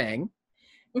right thing.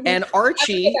 And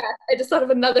Archie... I just thought of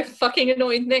another fucking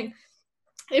annoying thing.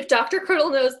 If Dr. Curdle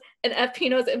knows and FP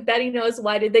knows and Betty knows,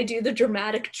 why did they do the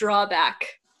dramatic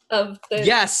drawback of the...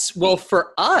 Yes, well,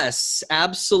 for us,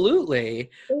 absolutely.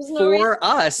 For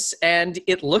us, and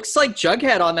it looks like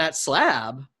Jughead on that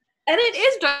slab. And it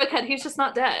is Jughead, he's just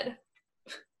not dead.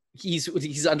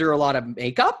 He's under a lot of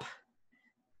makeup?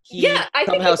 I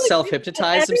somehow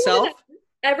self-hypnotized himself?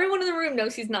 Everyone in the room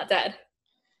knows he's not dead.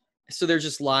 So they're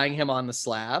just lying him on the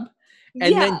slab?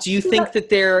 And then do you think that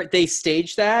they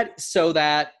staged that so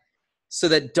that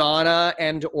Donna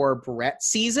and or Brett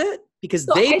sees it? Because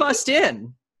they bust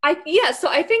in. So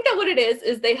I think that what it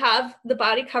is they have the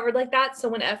body covered like that, so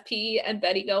when FP and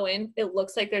Betty go in, it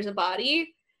looks like there's a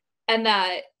body, and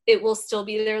that it will still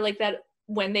be there like that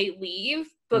when they leave.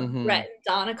 But Brett and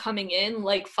Donna coming in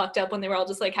like fucked up when they were all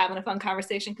just like having a fun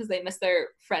conversation because they missed their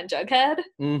friend Jughead.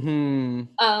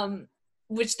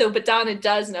 But Donna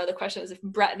does know. The question is if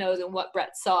Brett knows and what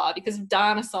Brett saw, because if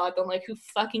Donna saw it, then like who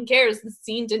fucking cares? The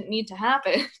scene didn't need to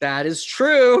happen. That is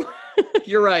true.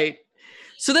 You're right.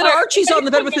 So then Archie's on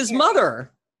the bed with his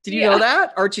mother. Did you know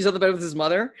that? Archie's on the bed with his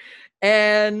mother.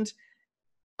 And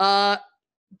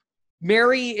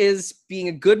Mary is being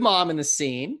a good mom in the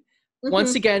scene.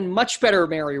 Once again, much better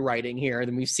Mary writing here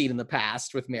than we've seen in the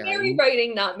past with Mary. Mary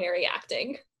writing, not Mary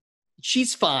acting.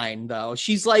 She's fine, though.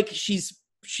 She's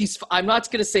I'm not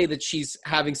going to say that she's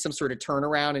having some sort of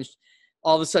turnaround and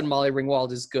all of a sudden Molly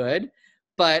Ringwald is good,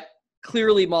 but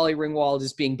clearly Molly Ringwald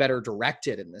is being better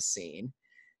directed in this scene.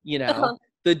 You know,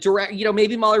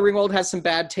 maybe Molly Ringwald has some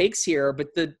bad takes here,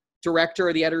 but the director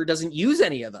or the editor doesn't use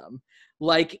any of them.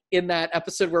 Like in that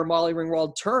episode where Molly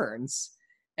Ringwald turns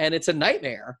and it's a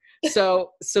nightmare.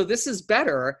 So this is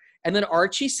better. And then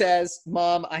Archie says,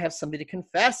 Mom, I have something to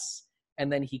confess.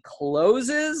 And then he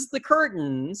closes the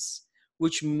curtains,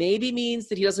 which maybe means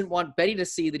that he doesn't want Betty to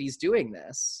see that he's doing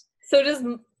this. So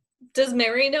does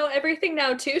Mary know everything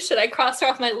now too? Should I cross her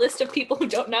off my list of people who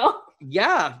don't know?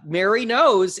 Yeah, Mary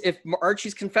knows if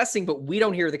Archie's confessing, but we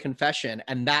don't hear the confession,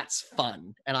 and that's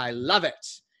fun. And I love it.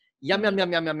 Yum, yum,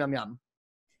 yum, yum, yum, yum, yum.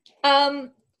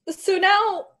 So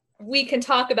now we can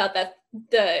talk about the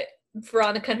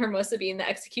Veronica and Hermosa being the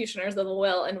executioners of the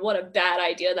will and what a bad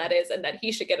idea that is, and that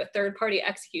he should get a third-party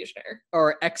executioner.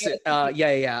 Or it's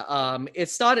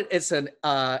an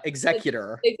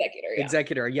executor.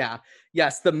 Executor, yeah.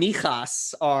 Yes, the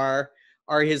Mijas are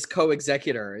his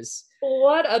co-executors.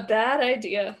 What a bad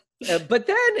idea. But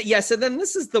then, yes, and then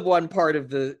this is the one part of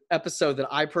the episode that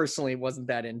I personally wasn't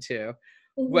that into.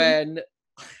 When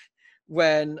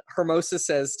Hermosa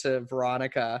says to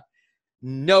Veronica,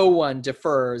 no one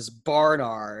defers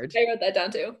Barnard. I wrote that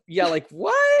down too. Yeah, like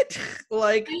what?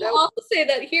 Like I will also say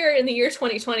that here in the year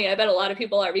 2020, I bet a lot of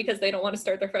people are because they don't want to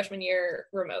start their freshman year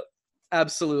remote.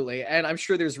 Absolutely. And I'm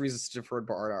sure there's reasons to defer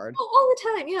Barnard. Oh, all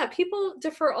the time. Yeah, people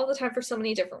defer all the time for so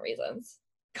many different reasons.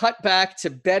 Cut back to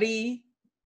Betty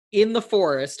in the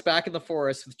forest, back in the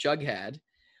forest with Jughead,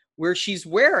 where she's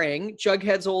wearing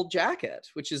Jughead's old jacket,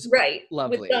 which is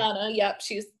lovely. With Donna, yep,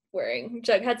 she's wearing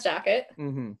Jughead's jacket.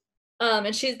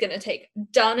 And she's going to take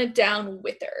Donna down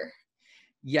with her.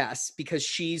 Yes, because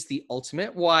she's the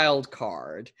ultimate wild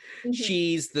card.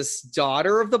 She's this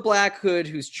daughter of the Black Hood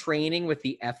who's training with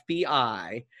the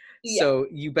FBI. Yeah. So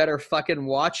you better fucking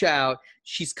watch out.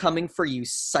 She's coming for you,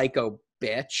 psycho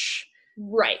bitch.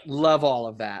 Right. Love all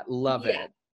of that. Love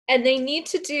it. And they need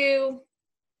to do...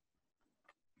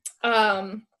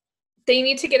 they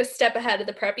need to get a step ahead of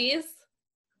the preppies.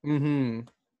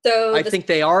 So I think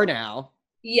they are now.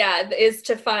 Yeah, is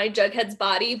to find Jughead's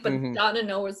body, but Donna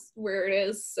knows where it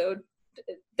is, so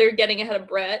they're getting ahead of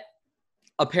Brett.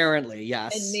 Apparently,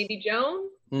 yes. And maybe Joan.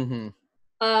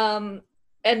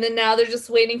 And then now they're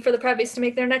just waiting for the preppies to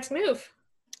make their next move.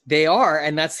 They are,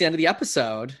 and that's the end of the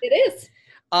episode. It is.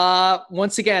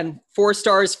 Once again, 4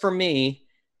 stars from me,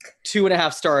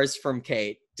 2.5 stars from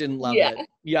Kate. Didn't love it.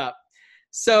 Yeah.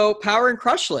 So, Power and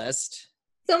Crush list.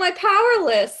 So my power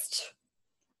list,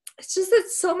 it's just that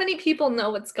so many people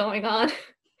know what's going on.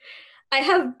 I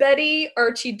have Betty,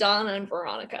 Archie, Donna, and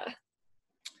Veronica.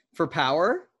 For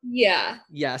power? Yeah.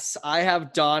 Yes, I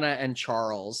have Donna and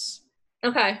Charles.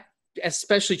 Okay.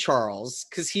 Especially Charles,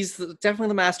 because he's definitely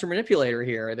the master manipulator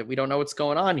here, that we don't know what's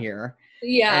going on here.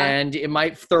 Yeah. And it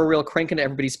might throw a real crank into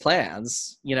everybody's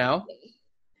plans, you know?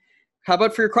 How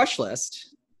about for your crush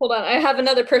list? Hold on. I have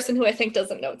another person who I think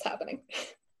doesn't know what's happening.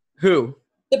 Who?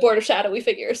 The Board of Shadowy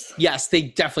Figures. Yes, they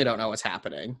definitely don't know what's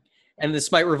happening. And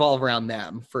this might revolve around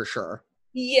them, for sure.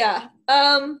 Yeah.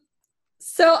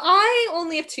 So I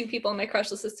only have 2 people on my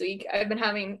crush list this week. I've been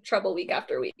having trouble week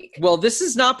after week. Well, this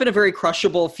has not been a very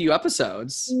crushable few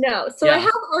episodes. No. So Yeah. I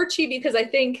have Archie because I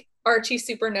think Archie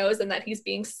super knows and that he's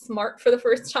being smart for the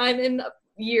first time in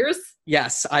years.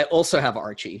 Yes, I also have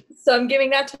Archie. So I'm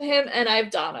giving that to him, and I have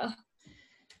Donna.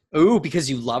 Ooh, because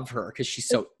you love her, because she's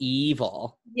so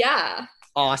evil. Yeah.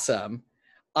 Awesome.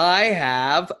 I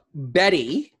have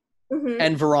Betty Mm-hmm.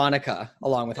 and Veronica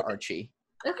along with Archie.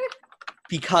 Okay.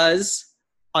 Because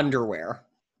underwear.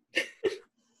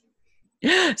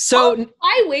 So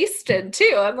I wasted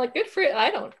too. I'm like, good for it.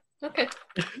 I don't. Okay.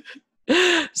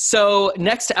 So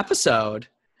next episode.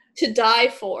 To Die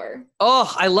For.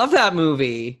 Oh, I love that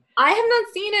movie. I have not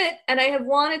seen it, and I have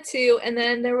wanted to. And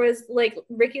then there was like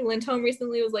Ricky Lindholm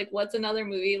recently was like, "What's another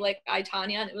movie like I,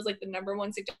 Tonya?" And it was like the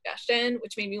 #1 suggestion,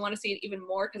 which made me want to see it even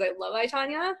more because I love I,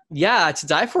 Tonya. Yeah, To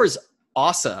Die For is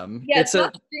awesome. Yeah, it's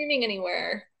not streaming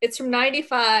anywhere. It's from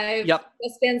 '95. Yep.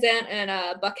 Gus Van Sant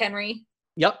and Buck Henry.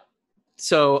 Yep.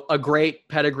 So a great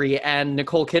pedigree, and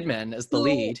Nicole Kidman is the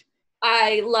lead.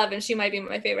 I love, and she might be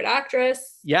my favorite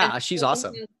actress. Yeah, and she's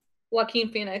awesome.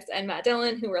 Joaquin Phoenix and Matt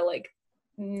Dillon, who are like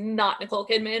not Nicole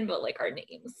Kidman, but like our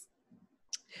names.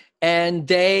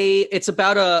 And it's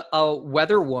about a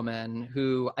weather woman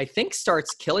who I think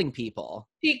starts killing people.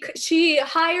 She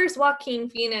hires Joaquin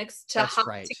Phoenix to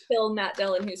right. to kill Matt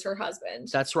Dillon, who's her husband.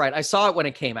 That's right. I saw it when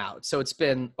it came out, so it's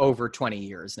been over 20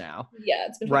 years now. Yeah,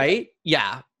 it's been right.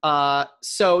 Yeah.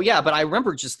 So yeah, but I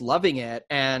remember just loving it,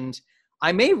 and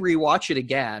I may rewatch it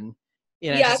again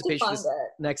in anticipation of this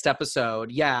next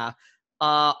episode. Yeah.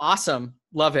 Awesome.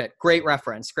 Love it. Great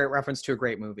reference. Great reference to a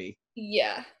great movie.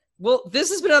 Yeah. Well, this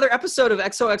has been another episode of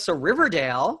XOXO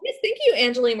Riverdale. Yes, thank you,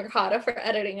 Angeline Mercado, for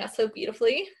editing us so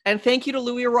beautifully. And thank you to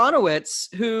Louis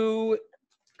Aronowitz, who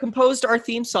composed our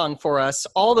theme song for us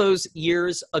all those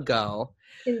years ago.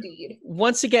 Indeed.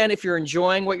 Once again, if you're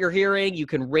enjoying what you're hearing, you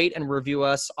can rate and review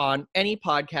us on any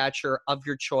podcatcher of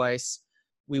your choice.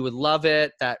 We would love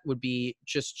it. That would be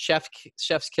just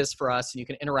chef's kiss for us. And you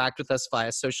can interact with us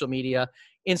via social media,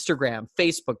 Instagram,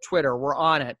 Facebook, Twitter. We're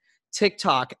on it.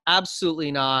 TikTok,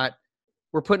 absolutely not.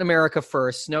 We're putting America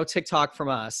first. No TikTok from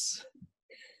us.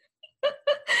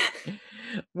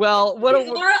 Well,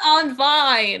 we're on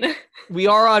Vine. We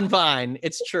are on Vine.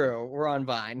 It's true. We're on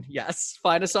Vine. Yes.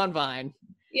 Find us on Vine.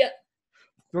 Yeah.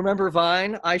 Remember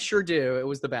Vine? I sure do. It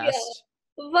was the best.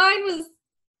 Yeah. Vine was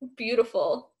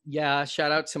beautiful. Yeah.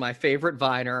 Shout out to my favorite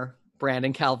Viner,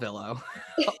 Brandon Calvillo.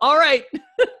 All right.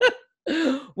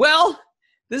 Well,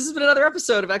 this has been another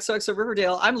episode of XOXO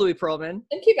Riverdale. I'm Louis Pearlman.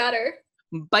 Thank you, better.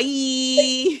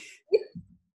 Bye.